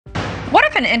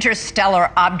an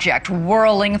interstellar object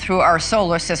whirling through our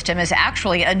solar system is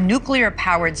actually a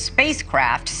nuclear-powered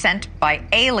spacecraft sent by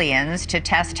aliens to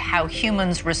test how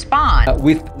humans respond.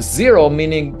 With 0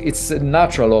 meaning it's a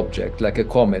natural object, like a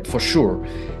comet, for sure.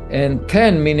 And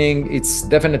 10 meaning it's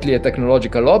definitely a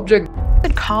technological object.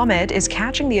 The comet is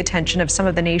catching the attention of some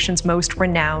of the nation's most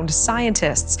renowned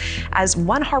scientists, as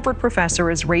one Harvard professor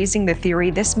is raising the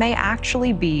theory this may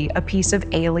actually be a piece of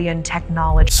alien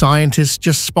technology. Scientists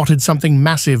just spotted something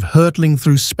massive hurtling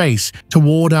through space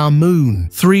toward our moon.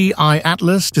 3I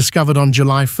Atlas, discovered on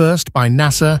July 1st by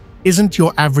NASA, isn't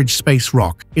your average space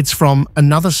rock. It's from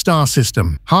another star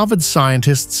system. Harvard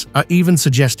scientists are even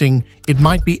suggesting it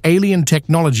might be alien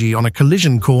technology on a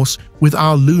collision course with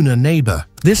our lunar neighbor.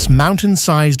 This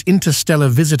mountain-sized interstellar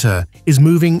visitor is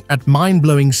moving at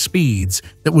mind-blowing speeds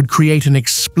that would create an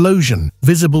explosion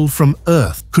visible from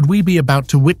Earth. Could we be about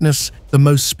to witness the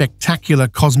most spectacular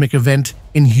cosmic event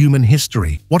in human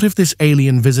history? What if this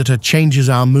alien visitor changes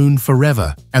our moon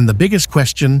forever? And the biggest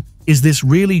question, is this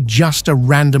really just a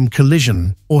random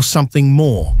collision or something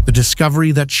more? The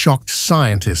discovery that shocked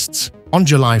scientists. On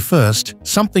July 1st,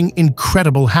 something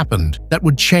incredible happened that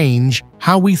would change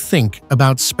how we think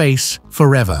about space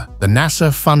forever. The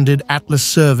NASA-funded Atlas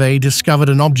survey discovered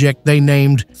an object they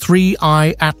named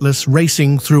 3I Atlas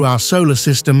racing through our solar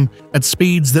system at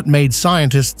speeds that made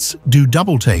scientists do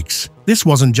double takes. This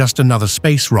wasn't just another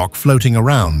space rock floating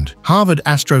around. Harvard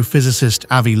astrophysicist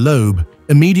Avi Loeb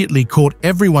immediately caught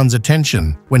everyone's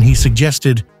attention when he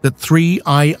suggested that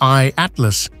 3I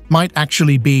Atlas might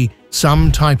actually be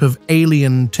some type of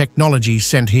alien technology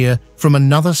sent here from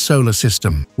another solar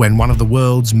system. When one of the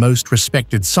world's most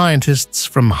respected scientists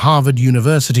from Harvard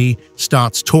University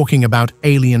starts talking about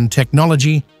alien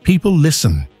technology, people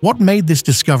listen. What made this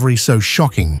discovery so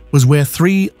shocking was where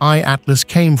 3I Atlas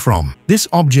came from. This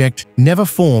object never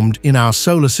formed in our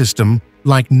solar system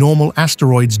like normal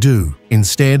asteroids do.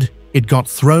 Instead, it got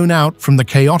thrown out from the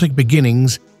chaotic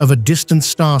beginnings of a distant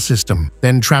star system,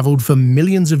 then traveled for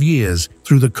millions of years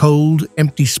through the cold,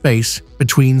 empty space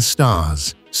between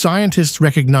stars. Scientists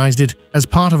recognized it as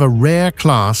part of a rare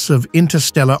class of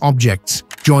interstellar objects,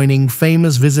 joining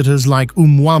famous visitors like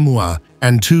Oumuamua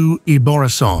and 2I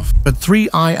Borisov. But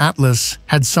 3I Atlas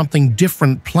had something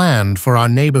different planned for our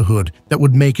neighborhood that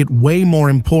would make it way more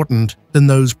important than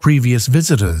those previous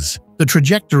visitors. The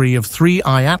trajectory of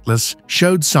 3I Atlas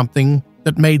showed something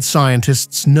that made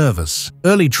scientists nervous.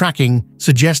 Early tracking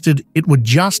suggested it would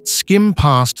just skim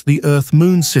past the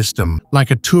Earth-Moon system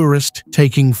like a tourist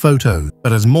taking photos.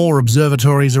 But as more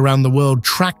observatories around the world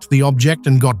tracked the object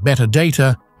and got better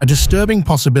data, a disturbing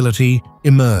possibility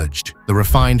emerged. The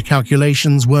refined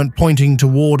calculations weren't pointing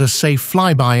toward a safe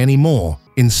flyby anymore.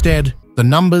 Instead, the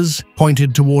numbers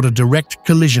pointed toward a direct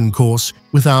collision course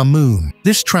with our moon.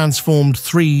 This transformed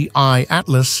 3I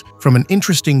Atlas from an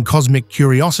interesting cosmic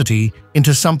curiosity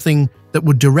into something that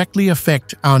would directly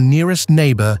affect our nearest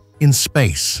neighbor in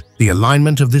space. The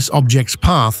alignment of this object's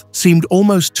path seemed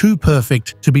almost too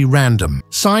perfect to be random.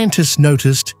 Scientists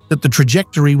noticed that the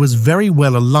trajectory was very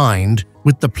well aligned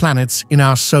with the planets in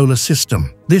our solar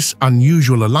system. This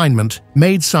unusual alignment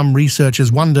made some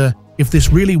researchers wonder if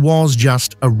this really was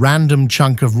just a random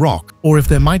chunk of rock, or if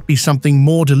there might be something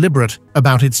more deliberate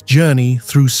about its journey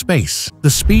through space. The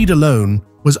speed alone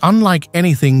was unlike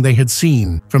anything they had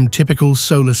seen from typical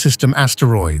solar system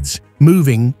asteroids,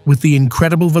 moving with the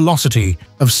incredible velocity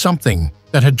of something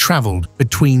that had traveled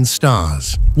between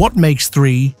stars. What makes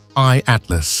 3I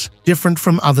Atlas different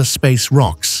from other space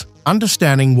rocks?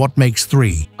 Understanding what makes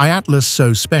 3I Atlas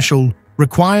so special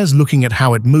requires looking at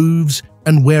how it moves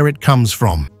and where it comes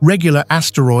from. Regular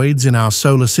asteroids in our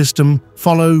solar system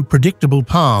follow predictable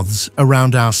paths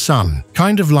around our sun,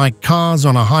 kind of like cars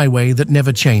on a highway that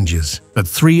never changes. But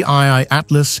 3I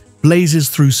Atlas blazes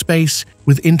through space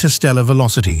with interstellar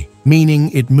velocity,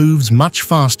 meaning it moves much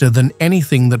faster than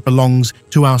anything that belongs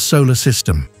to our solar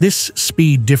system. This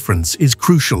speed difference is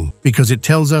crucial because it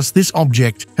tells us this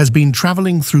object has been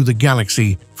traveling through the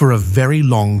galaxy for a very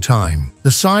long time.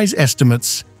 The size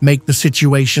estimates make the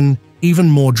situation even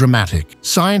more dramatic.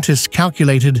 Scientists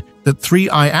calculated that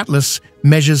 3I Atlas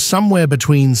measures somewhere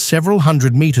between several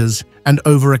hundred meters and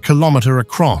over a kilometer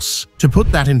across. To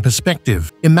put that in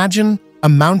perspective, imagine a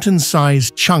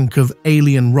mountain-sized chunk of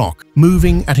alien rock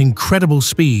moving at incredible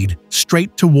speed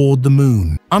straight toward the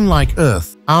moon. Unlike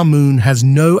Earth, our moon has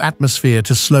no atmosphere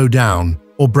to slow down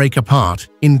or break apart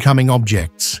incoming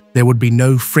objects. There would be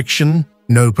no friction,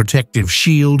 no protective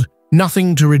shield,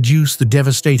 nothing to reduce the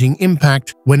devastating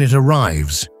impact when it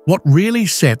arrives. What really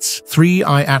sets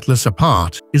 3I Atlas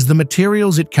apart is the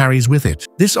materials it carries with it.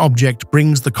 This object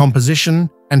brings the composition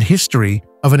and history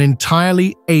of an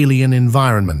entirely alien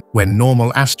environment. When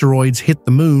normal asteroids hit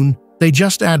the moon, they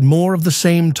just add more of the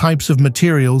same types of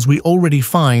materials we already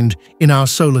find in our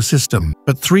solar system.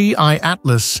 But 3I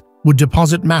Atlas would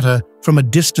deposit matter from a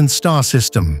distant star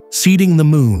system, seeding the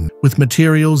moon with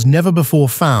materials never before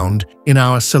found in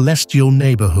our celestial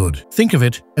neighborhood. Think of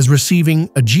it as receiving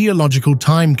a geological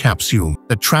time capsule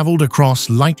that traveled across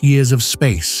light years of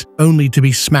space, only to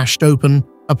be smashed open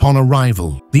upon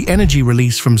arrival. The energy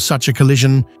release from such a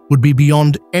collision would be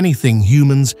beyond anything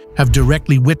humans have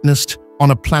directly witnessed on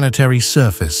a planetary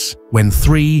surface. When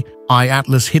 3I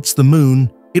Atlas hits the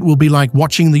moon, it will be like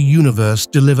watching the universe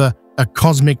deliver a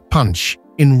cosmic punch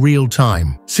in real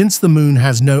time. Since the moon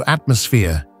has no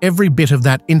atmosphere, every bit of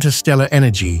that interstellar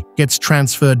energy gets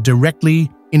transferred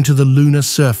directly into the lunar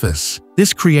surface.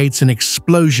 This creates an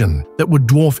explosion that would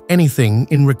dwarf anything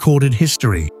in recorded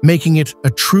history, making it a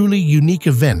truly unique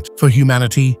event for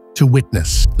humanity to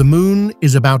witness. The moon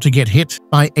is about to get hit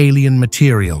by alien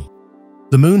material.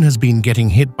 The moon has been getting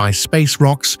hit by space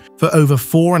rocks for over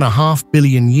 4.5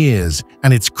 billion years,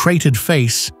 and its cratered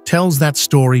face tells that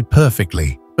story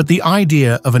perfectly. But the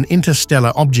idea of an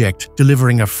interstellar object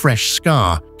delivering a fresh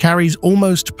scar carries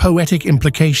almost poetic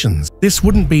implications. This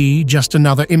wouldn't be just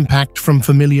another impact from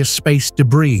familiar space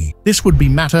debris. This would be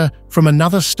matter from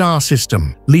another star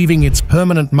system, leaving its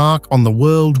permanent mark on the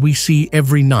world we see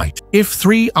every night. If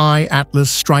 3I Atlas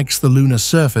strikes the lunar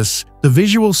surface, the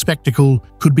visual spectacle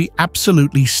could be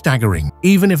absolutely staggering.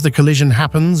 Even if the collision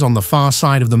happens on the far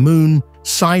side of the moon,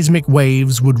 seismic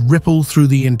waves would ripple through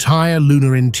the entire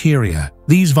lunar interior.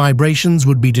 These vibrations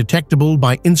would be detectable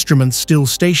by instruments still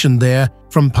stationed there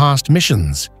from past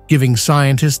missions, giving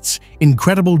scientists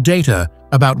incredible data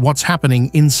about what's happening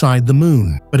inside the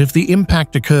moon. But if the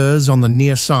impact occurs on the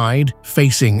near side,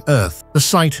 facing Earth, the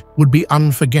sight would be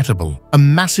unforgettable. A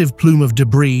massive plume of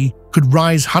debris could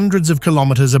rise hundreds of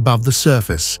kilometers above the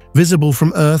surface, visible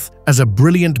from Earth as a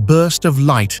brilliant burst of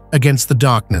light against the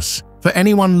darkness. For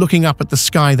anyone looking up at the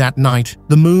sky that night,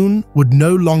 the moon would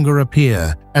no longer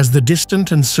appear as the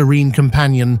distant and serene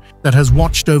companion that has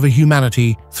watched over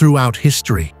humanity throughout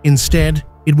history. Instead,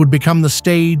 it would become the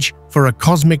stage for a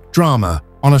cosmic drama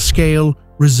on a scale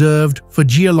reserved for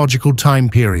geological time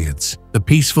periods. The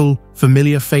peaceful,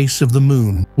 familiar face of the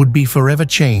moon would be forever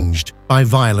changed by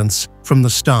violence from the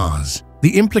stars.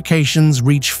 The implications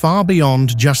reach far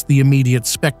beyond just the immediate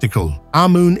spectacle. Our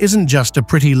moon isn't just a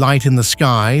pretty light in the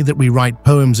sky that we write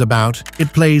poems about.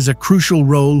 It plays a crucial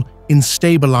role in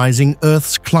stabilizing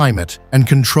Earth's climate and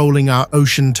controlling our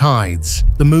ocean tides.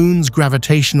 The moon's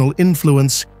gravitational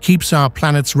influence keeps our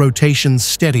planet's rotation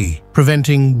steady,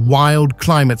 preventing wild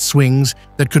climate swings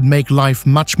that could make life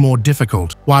much more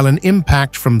difficult, while an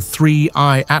impact from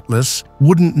 3I Atlas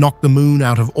wouldn't knock the moon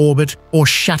out of orbit or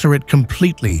shatter it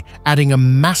completely. Adding a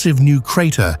massive new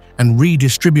crater and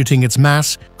redistributing its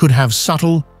mass could have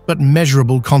subtle but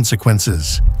measurable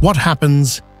consequences. What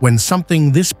happens when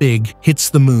something this big hits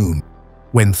the moon?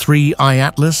 When 3I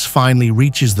Atlas finally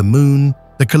reaches the moon,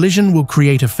 the collision will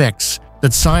create effects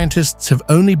that scientists have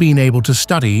only been able to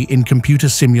study in computer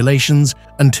simulations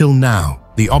until now.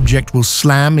 The object will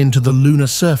slam into the lunar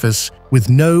surface with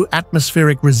no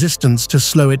atmospheric resistance to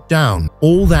slow it down.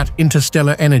 All that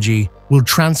interstellar energy will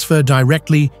transfer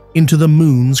directly into the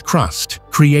moon's crust,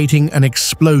 creating an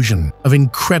explosion of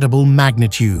incredible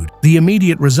magnitude. The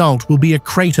immediate result will be a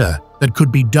crater that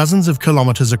could be dozens of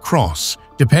kilometers across,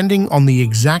 depending on the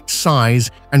exact size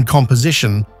and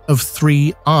composition of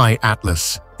 3I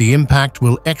Atlas. The impact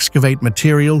will excavate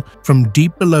material from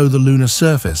deep below the lunar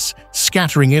surface,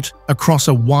 scattering it across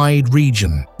a wide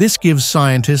region. This gives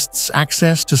scientists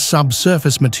access to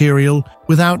subsurface material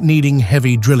without needing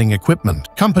heavy drilling equipment.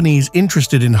 Companies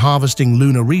interested in harvesting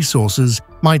lunar resources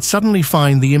might suddenly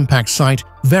find the impact site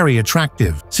very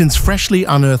attractive, since freshly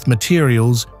unearthed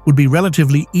materials would be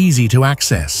relatively easy to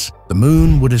access. The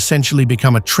moon would essentially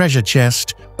become a treasure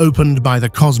chest opened by the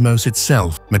cosmos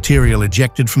itself. Material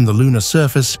ejected from the lunar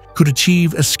surface could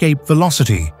achieve escape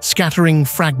velocity, scattering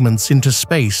fragments into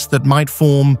space that might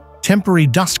form temporary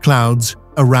dust clouds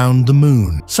around the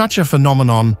moon. Such a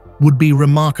phenomenon would be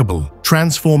remarkable,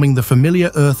 transforming the familiar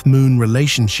Earth-Moon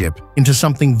relationship into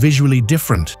something visually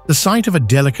different. The sight of a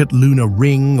delicate lunar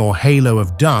ring or halo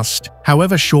of dust,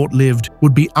 however short-lived,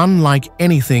 would be unlike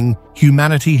anything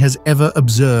humanity has ever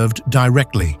observed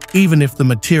directly. Even if the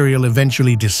material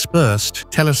eventually dispersed,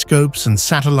 telescopes and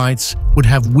satellites would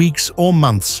have weeks or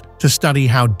months to study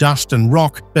how dust and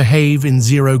rock behave in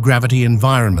zero-gravity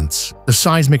environments. The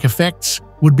seismic effects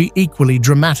would be equally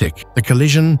dramatic. The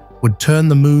collision would turn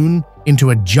the moon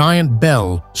into a giant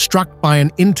bell struck by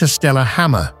an interstellar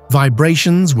hammer.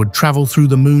 Vibrations would travel through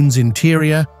the moon's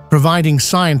interior, providing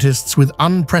scientists with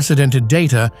unprecedented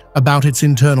data about its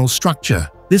internal structure.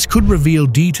 This could reveal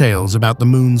details about the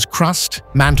moon's crust,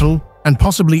 mantle, and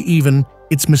possibly even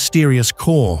its mysterious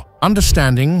core.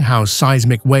 Understanding how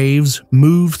seismic waves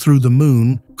move through the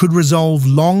moon could resolve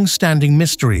long-standing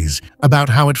mysteries about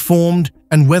how it formed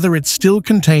and whether it still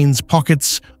contains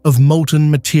pockets of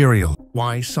molten material.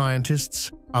 Why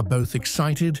scientists are both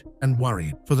excited and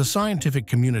worried. For the scientific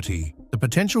community, the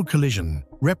potential collision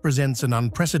represents an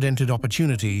unprecedented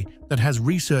opportunity that has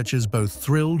researchers both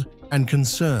thrilled and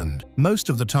concerned. Most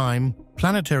of the time,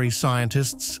 planetary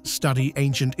scientists study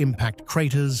ancient impact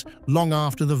craters long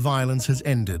after the violence has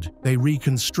ended. They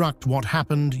reconstruct what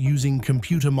happened using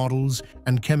computer models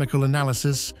and chemical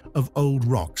analysis of old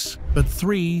rocks. But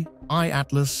 3I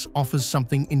Atlas offers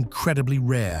something incredibly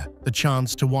rare: the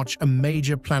chance to watch a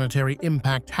major planetary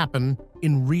impact happen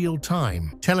in real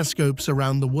time. Telescopes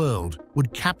around the world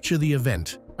would capture the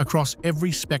event across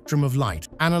every spectrum of light,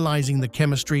 analyzing the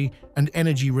chemistry and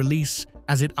energy release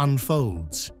as it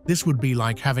unfolds. This would be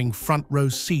like having front-row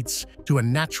seats to a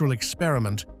natural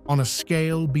experiment on a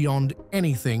scale beyond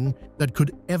anything that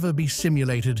could ever be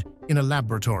simulated in a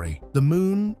laboratory. The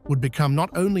moon would become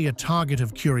not only a target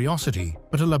of curiosity,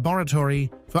 but a laboratory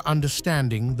for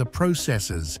understanding the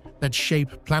processes that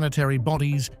shape planetary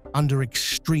bodies under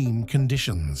extreme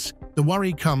conditions. The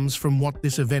worry comes from what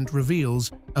this event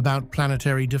reveals about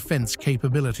planetary defense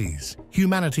capabilities.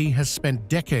 Humanity has spent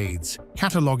decades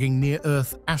cataloging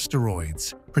near-Earth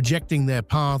asteroids, projecting their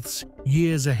paths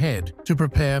years ahead to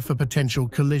prepare for potential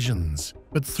collisions.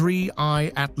 But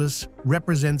 3I Atlas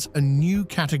represents a new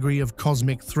category of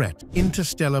cosmic threat: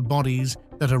 interstellar bodies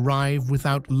that arrive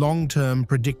without long-term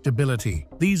predictability.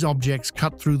 These objects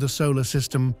cut through the solar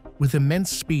system with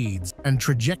immense speeds and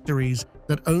trajectories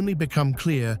that only become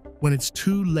clear when it's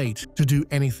too late to do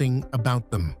anything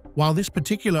about them. While this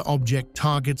particular object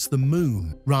targets the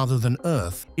moon rather than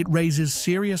Earth, it raises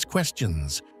serious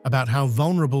questions about how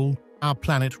vulnerable our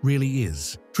planet really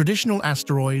is. Traditional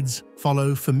asteroids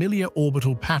follow familiar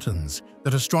orbital patterns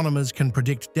that astronomers can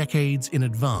predict decades in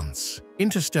advance.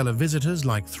 Interstellar visitors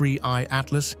like 3I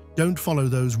Atlas don't follow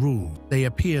those rules. They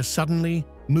appear suddenly,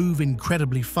 move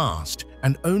incredibly fast,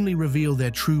 and only reveal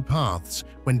their true paths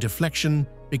when deflection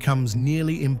becomes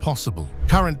nearly impossible.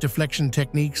 Current deflection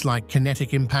techniques like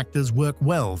kinetic impactors work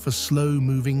well for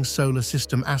slow-moving solar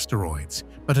system asteroids,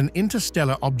 but an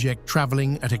interstellar object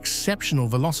traveling at exceptional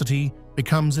velocity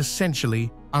becomes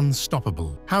essentially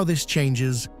unstoppable. How this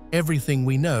changes everything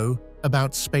we know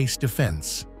about space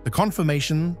defense. The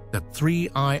confirmation that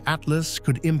 3I Atlas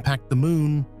could impact the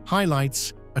moon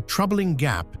highlights a troubling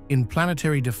gap in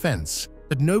planetary defense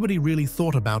that nobody really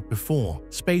thought about before.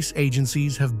 Space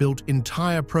agencies have built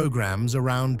entire programs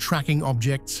around tracking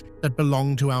objects that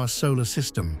belong to our solar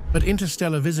system. But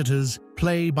interstellar visitors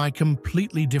play by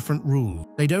completely different rules.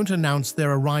 They don't announce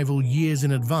their arrival years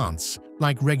in advance,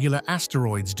 like regular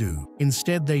asteroids do.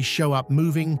 Instead, they show up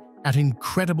moving at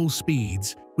incredible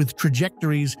speeds with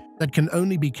trajectories that can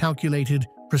only be calculated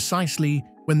precisely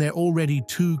when they're already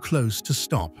too close to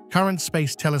stop. Current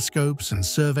space telescopes and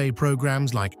survey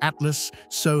programs like ATLAS,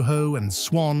 SOHO, and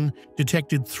SWAN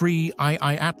detected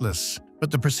 3I Atlas,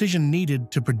 but the precision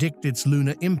needed to predict its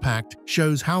lunar impact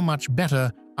shows how much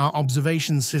better our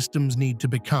observation systems need to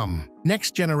become.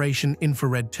 Next-generation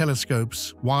infrared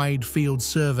telescopes, wide-field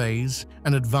surveys,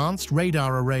 and advanced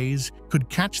radar arrays could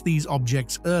catch these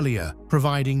objects earlier,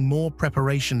 providing more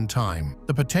preparation time.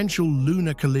 The potential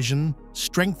lunar collision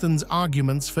strengthens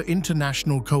arguments for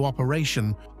international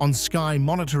cooperation on sky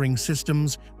monitoring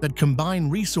systems that combine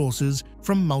resources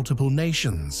from multiple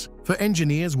nations. For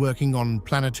engineers working on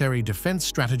planetary defense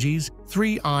strategies,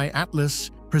 3I Atlas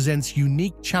presents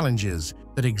unique challenges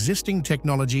that existing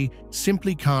technology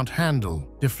simply can't handle.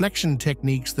 Deflection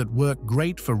techniques that work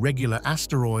great for regular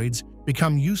asteroids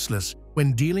become useless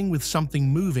when dealing with something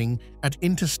moving at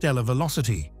interstellar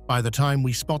velocity. By the time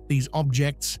we spot these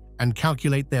objects and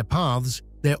calculate their paths,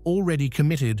 they're already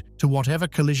committed to whatever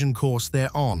collision course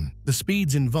they're on. The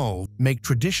speeds involved make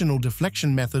traditional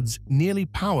deflection methods nearly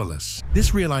powerless.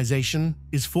 This realization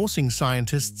is forcing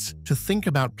scientists to think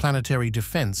about planetary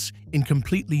defense in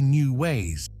completely new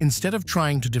ways. Instead of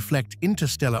trying to deflect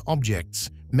interstellar objects,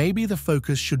 maybe the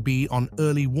focus should be on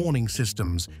early warning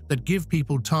systems that give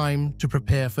people time to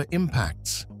prepare for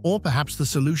impacts. Or perhaps the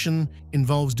solution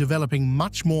involves developing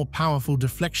much more powerful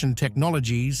deflection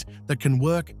technologies that can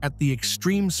work at the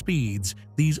extreme speeds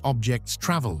these objects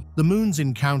travel. The Moon's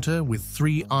encounter with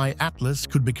 3I Atlas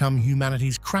could become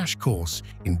humanity's crash course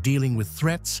in dealing with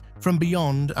threats from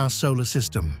beyond our solar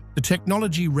system. The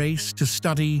technology race to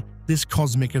study this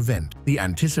cosmic event, the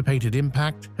anticipated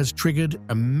impact, has triggered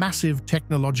a massive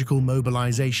technological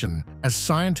mobilization as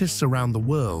scientists around the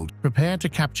world prepare to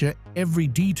capture every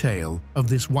detail of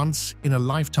this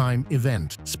once-in-a-lifetime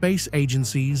event. Space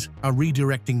agencies are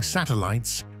redirecting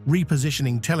satellites,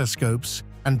 repositioning telescopes,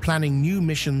 and planning new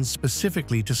missions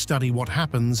specifically to study what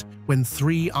happens when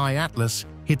 3I Atlas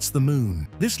hits the Moon.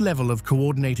 This level of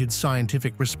coordinated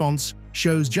scientific response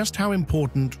shows just how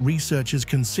important researchers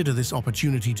consider this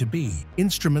opportunity to be.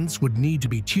 Instruments would need to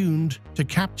be tuned to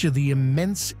capture the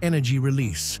immense energy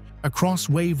release across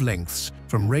wavelengths,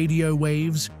 from radio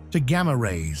waves to gamma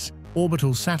rays.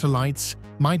 Orbital satellites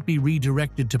might be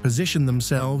redirected to position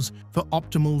themselves for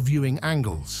optimal viewing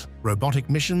angles. Robotic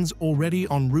missions already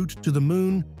en route to the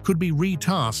Moon could be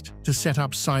retasked to set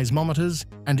up seismometers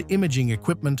and imaging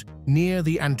equipment near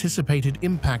the anticipated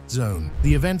impact zone.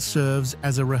 The event serves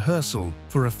as a rehearsal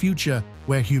for a future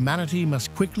where humanity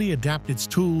must quickly adapt its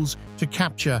tools to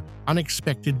capture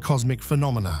unexpected cosmic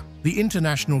phenomena. The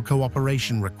international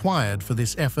cooperation required for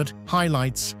this effort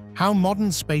highlights how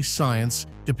modern space science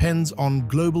depends on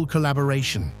global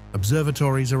collaboration.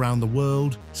 Observatories around the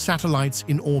world, satellites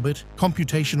in orbit,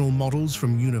 computational models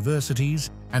from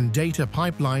universities, and data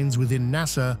pipelines within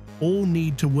NASA all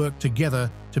need to work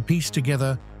together to piece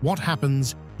together what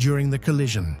happens during the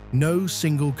collision. No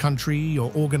single country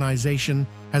or organization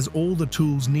has all the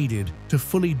tools needed to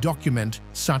fully document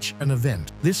such an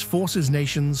event. This forces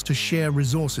nations to share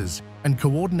resources and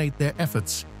coordinate their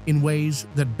efforts in ways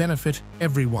that benefit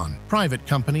everyone. Private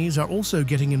companies are also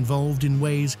getting involved in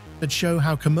ways that show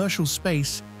how commercial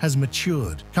space has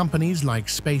matured. Companies like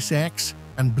SpaceX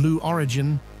and Blue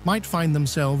Origin might find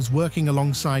themselves working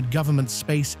alongside government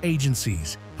space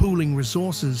agencies, pooling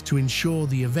resources to ensure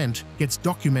the event gets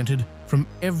documented from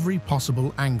every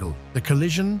possible angle. The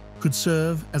collision could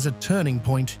serve as a turning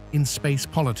point in space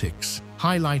politics,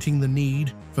 highlighting the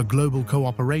need for global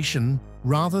cooperation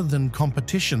rather than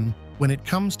competition when it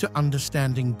comes to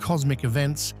understanding cosmic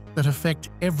events that affect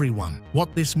everyone.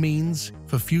 What this means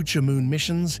for future Moon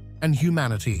missions and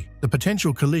humanity. The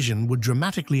potential collision would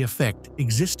dramatically affect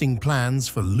existing plans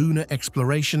for lunar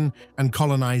exploration and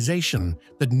colonization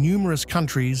that numerous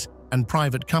countries and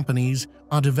private companies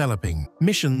are developing.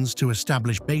 Missions to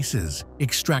establish bases,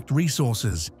 extract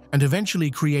resources, and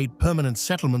eventually create permanent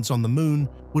settlements on the Moon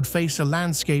would face a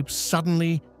landscape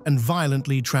suddenly and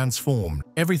violently transformed.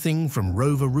 Everything from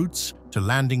rover routes to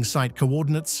landing site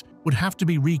coordinates would have to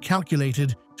be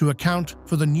recalculated to account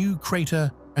for the new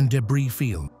crater and debris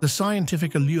field. The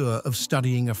scientific allure of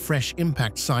studying a fresh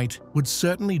impact site would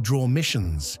certainly draw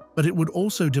missions, but it would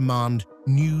also demand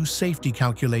new safety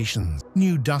calculations.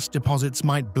 New dust deposits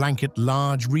might blanket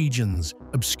large regions,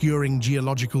 obscuring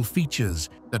geological features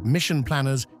that mission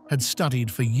planners had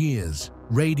studied for years.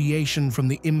 Radiation from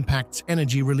the impact's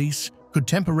energy release could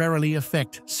temporarily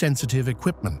affect sensitive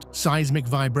equipment. Seismic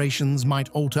vibrations might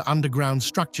alter underground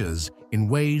structures in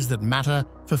ways that matter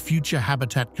for future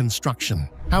habitat construction.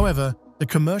 However, the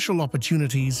commercial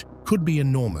opportunities could be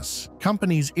enormous.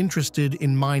 Companies interested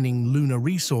in mining lunar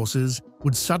resources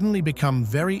would suddenly become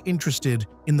very interested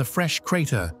in the fresh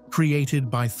crater created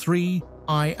by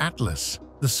 3I Atlas.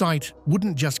 The site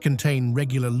wouldn't just contain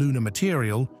regular lunar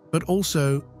material, but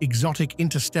also exotic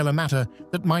interstellar matter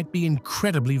that might be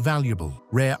incredibly valuable.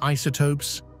 Rare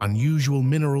isotopes, unusual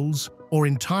minerals, or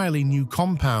entirely new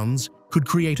compounds could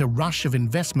create a rush of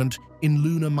investment in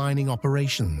lunar mining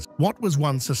operations. What was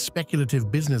once a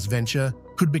speculative business venture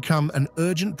could become an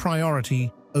urgent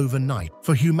priority overnight.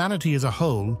 For humanity as a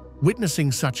whole,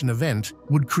 witnessing such an event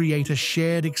would create a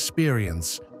shared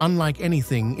experience unlike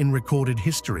anything in recorded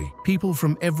history. People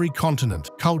from every continent,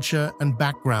 culture, and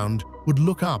background would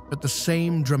look up at the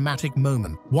same dramatic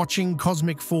moment, watching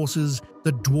cosmic forces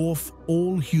that dwarf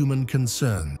all human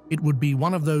concern. It would be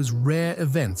one of those rare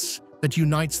events that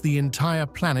unites the entire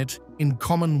planet in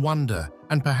common wonder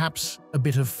and perhaps a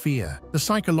bit of fear. The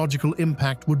psychological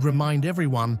impact would remind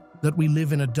everyone that we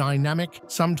live in a dynamic,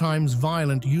 sometimes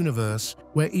violent universe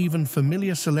where even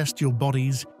familiar celestial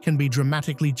bodies can be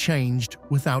dramatically changed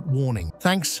without warning.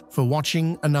 Thanks for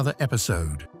watching another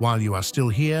episode. While you are still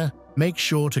here, make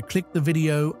sure to click the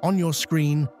video on your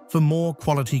screen for more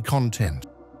quality content.